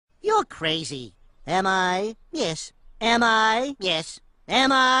You're crazy. Am I? Yes. Am I? Yes.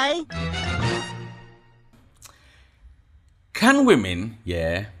 Am I? Can women,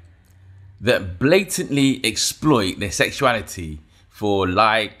 that blatantly exploit their sexuality for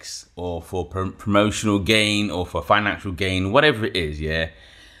likes or for promotional gain or for financial gain, whatever it is,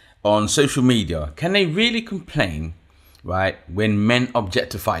 on social media, can they really complain, right, when men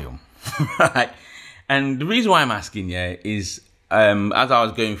objectify them, right? And the reason why I'm asking, is as I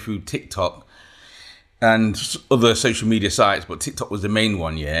was going through TikTok and other social media sites, but TikTok was the main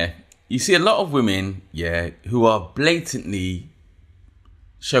one, you see a lot of women, who are blatantly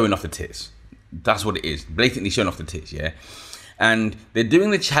showing off the tits. That's what it is, blatantly showing off the tits, And they're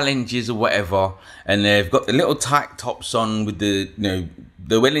doing the challenges or whatever, and they've got the little tight tops on with the,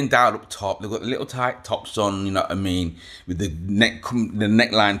 the well endowed up top. They've got the little tight tops on, you know what I mean, with the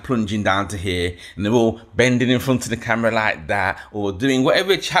neckline plunging down to here, and they're all bending in front of the camera like that, or doing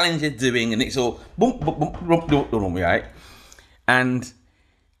whatever challenge they're doing, and it's all boom, boom, boom, boom, boom, boom, right? And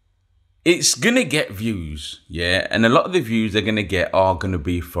it's gonna get views, and a lot of the views they're gonna get are gonna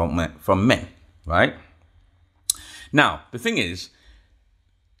be from men, right? Now, the thing is,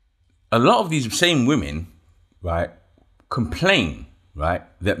 a lot of these same women, right, complain, right,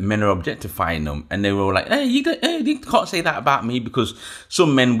 that men are objectifying them, and they were all like, hey, you can't say that about me, because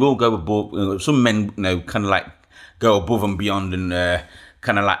some men will go above, some men, kind of like go above and beyond and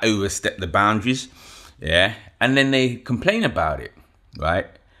kind of like overstep the boundaries, and then they complain about it, right?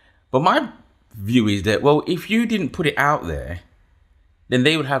 But my view is that, well, if you didn't put it out there, then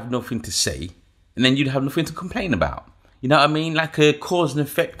they would have nothing to say, and then you'd have nothing to complain about. You know what I mean? Like a cause and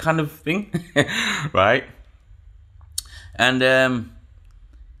effect kind of thing, right? And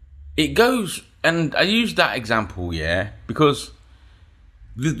it goes, and I use that example, because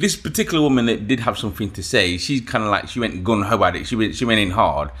this particular woman that did have something to say, she's kind of like, she went gun-ho at it. She went in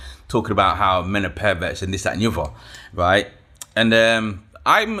hard, talking about how men are perverts and this, that, and the other, right? And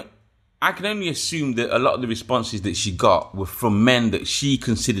I can only assume that a lot of the responses that she got were from men that she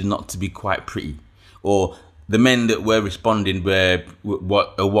considered not to be quite pretty, or the men that were responding were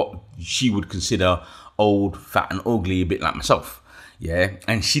what she would consider old, fat, and ugly, a bit like myself,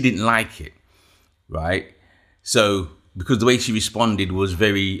 and she didn't like it, right? So because the way she responded was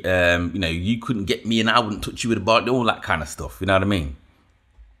very, you couldn't get me and I wouldn't touch you with a bar, all that kind of stuff, you know what I mean?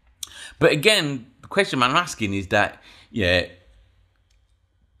 But again, the question I'm asking is that,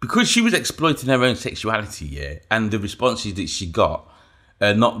 because she was exploiting her own sexuality, and the responses that she got,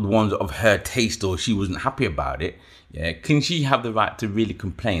 not the ones of her taste, or she wasn't happy about it, can she have the right to really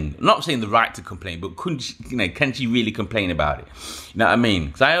complain? I'm not saying the right to complain, but can she really complain about it? You know what I mean?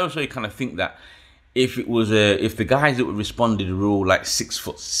 Because I also kind of think that if the guys that were responded were all like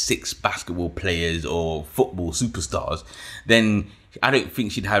 6'6" basketball players or football superstars, then I don't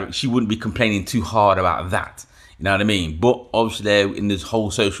think she wouldn't be complaining too hard about that. You know what I mean? But obviously, in this whole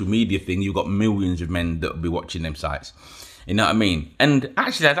social media thing, you've got millions of men that will be watching them sites. You know what I mean? And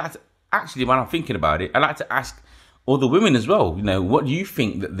actually, when I'm thinking about it, I like to ask other women as well. What do you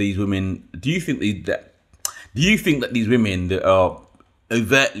think that these women? Do you think that these women that are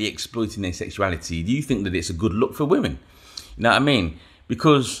overtly exploiting their sexuality, do you think that it's a good look for women? You know what I mean?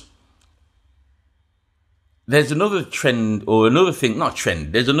 Because there's another trend, or another thing, not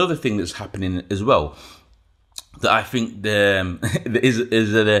trend. There's another thing that's happening as well, that I think that's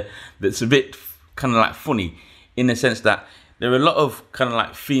a bit kind of like funny, in the sense that there are a lot of kind of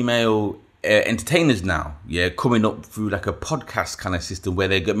like female entertainers now, coming up through like a podcast kind of system, where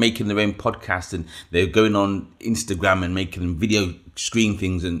they're making their own podcast, and they're going on Instagram and making them video screen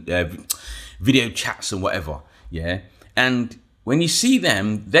things and video chats and whatever, And when you see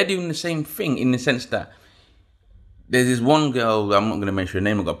them, they're doing the same thing, in the sense that there's this one girl, I'm not going to mention her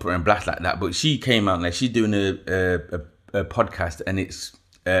name, I'm going to put her in blast like that, but she came out there, she's doing a podcast, and it's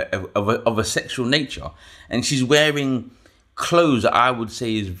of a sexual nature, and she's wearing clothes that I would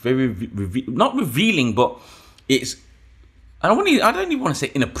say is very not revealing, but it's I don't even want to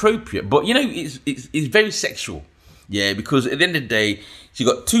say inappropriate, but it's very sexual, because at the end of the day, she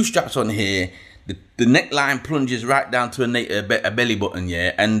got two straps on here. The neckline plunges right down to a belly button,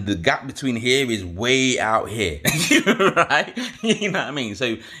 and the gap between here is way out here, right? You know what I mean?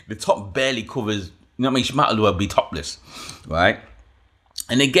 So the top barely covers. You know what I mean? She might as well be topless, right?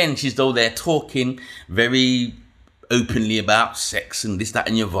 And again, she's all there talking very openly about sex and this, that,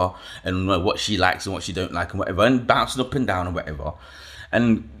 and the other, and what she likes and what she don't like and whatever, and bouncing up and down and whatever.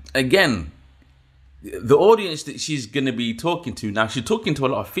 And again, the audience that she's going to be talking to now, she's talking to a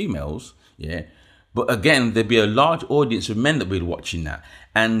lot of females, but again, there'll be a large audience of men that will be watching that.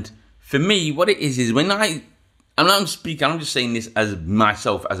 And for me, what it is when I I'm not speaking, I'm just saying this as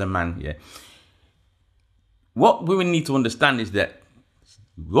myself, as a man, yeah. What women need to understand is that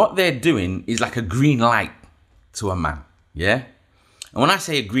what they're doing is like a green light to a man, yeah? And when I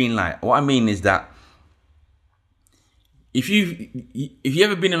say a green light, what I mean is that if you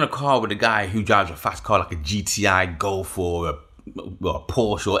ever been in a car with a guy who drives a fast car like a GTI Golf or a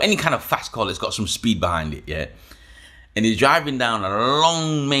Porsche or any kind of fast car that's got some speed behind it, yeah? And he's driving down a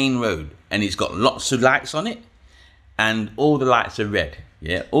long main road and he's got lots of lights on it and all the lights are red,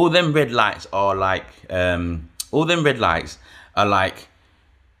 yeah? All them red lights are like,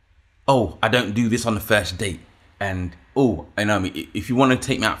 oh, I don't do this on the first date. And, oh, you know, if you want to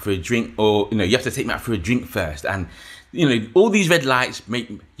take me out for a drink, or, you know, you have to take me out for a drink first. And, you know, all these red lights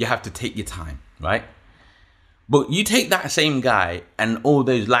make you have to take your time, right? But you take that same guy and all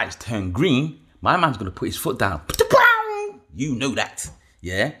those lights turn green, my man's going to put his foot down. You know that,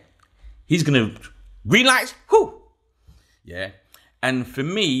 yeah? He's going to, green lights, whoo, yeah? And for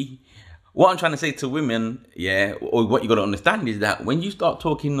me, what I'm trying to say to women, yeah, or what you got to understand is that when you start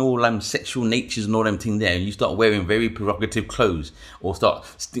talking all sexual natures and all them things there, and you start wearing very provocative clothes, or start,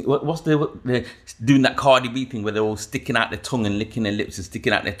 what's the doing that Cardi B thing where they're all sticking out their tongue and licking their lips and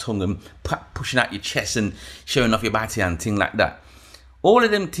sticking out their tongue and pushing out your chest and showing off your body and things like that. All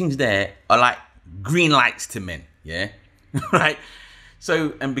of them things there are like green lights to men, yeah, right?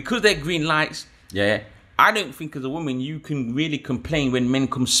 So, and because they're green lights, yeah, I don't think as a woman you can really complain when men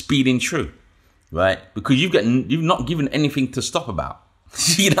come speeding through, right? Because you've not given anything to stop about.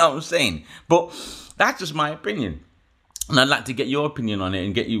 You know what I'm saying? But that's just my opinion, and I'd like to get your opinion on it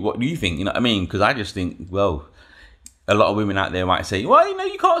and get you, what do you think? You know what I mean? Because I just think, well, a lot of women out there might say, well, you know,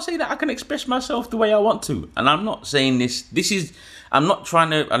 you can't say that. I can express myself the way I want to, and I'm not saying this. I'm not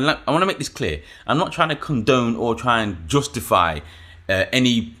trying to. I want to make this clear. I'm not trying to condone or try and justify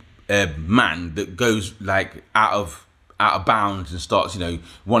any man that goes like out of bounds and starts, you know,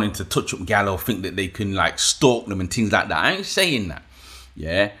 wanting to touch up gal or think that they can like stalk them and things like that. I ain't saying that,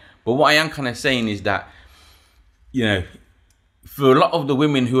 yeah. But what I am kind of saying is that, you know, for a lot of the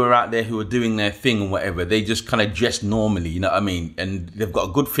women who are out there who are doing their thing and whatever, they just kind of dress normally, you know what I mean? And they've got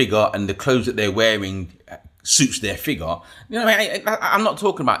a good figure and the clothes that they're wearing suits their figure. You know what I mean? I'm not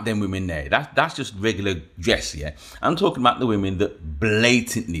talking about them women there. That's just regular dress, yeah. I'm talking about the women that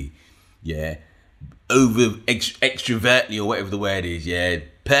blatantly, yeah, extrovertly or whatever the word is, yeah,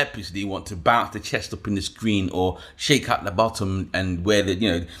 purposely want to bounce the chest up in the screen or shake out the bottom and wear the,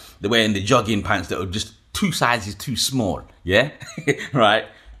 you know, they're wearing the jogging pants that are just 2 sizes too small, yeah, right?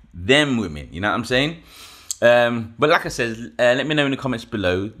 Them women, you know what I'm saying? But like I said, let me know in the comments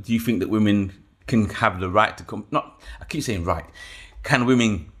below. Do you think that women can have the right to I keep saying right. Can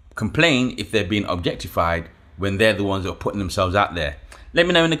women complain if they're being objectified when they're the ones that are putting themselves out there? Let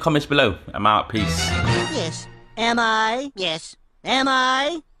me know in the comments below. I'm out. Peace. Yes. Am I? Yes. Am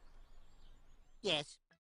I? Yes.